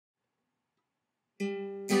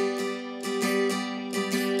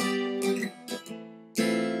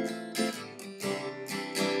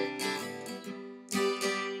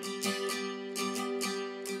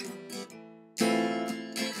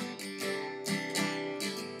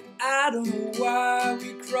I don't know why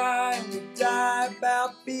we cry and we die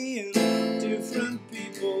about being different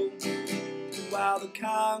people, while the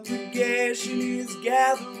congregation is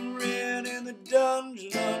gathering in the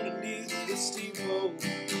dungeon underneath the steeple.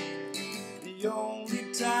 The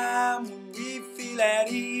only time when we feel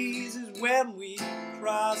at ease is when we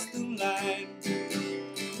cross the line.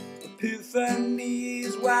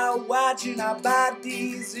 Epiphanies while watching our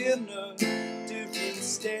bodies in a different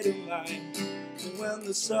state of mind. When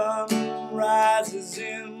the sun rises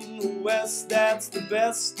in the west, that's the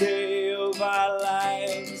best day of our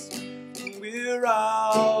lives. We're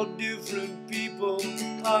all different people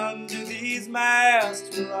under these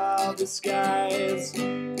masks, we're all disguised.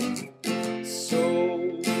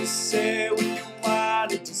 So say what you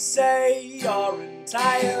wanted to say your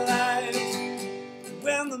entire life.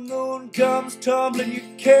 When the moon comes tumbling, you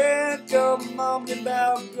can't go mumbling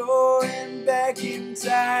about going back in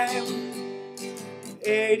time.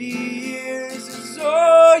 80 years is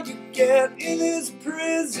all you get in this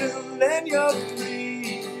prison, and you're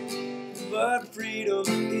free. But freedom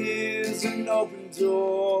is an open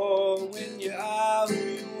door when you are who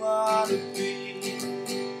you want to be.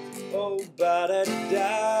 Oh,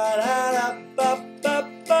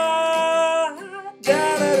 ba-da-da-da-da-da-ba-ba-ba,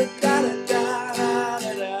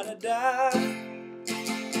 da-da-da-da-da-da-da-da-da,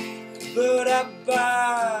 ba-da-ba.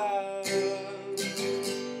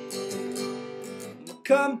 My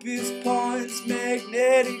compass points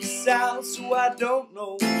magnetic south, so I don't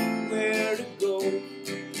know where to go.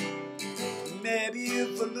 Maybe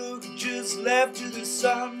if I look just left to the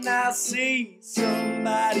sun, I'll see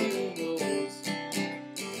somebody who knows.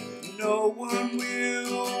 No one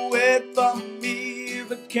will wait for me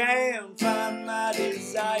if I can't find my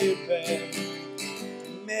desired path.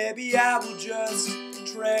 Maybe I will just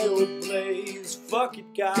trailblaze. Fuck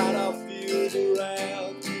it, God, I'll feel the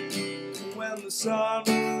wrath. When the sun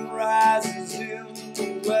rises in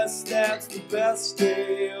the west, that's the best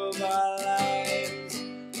day of our lives.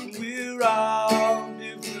 We're all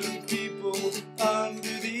different people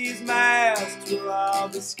under these masks, we're all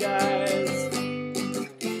disguised.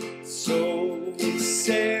 So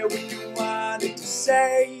say what you wanted to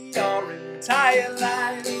say your entire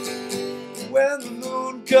life. When the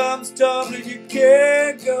moon comes tumbling, you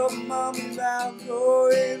can't go mumbling about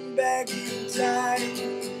going back in time.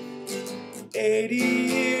 80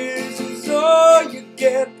 years is all you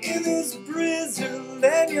get in this prison,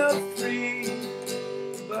 and you're free.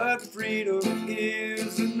 But freedom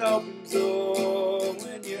is an open door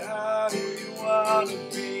when you are who you want to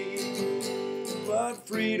be. But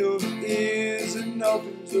freedom is an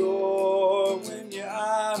open door when you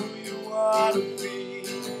are who you want to be.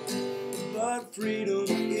 But freedom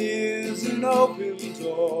is an open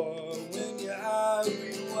door when you are who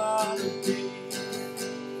you want to be.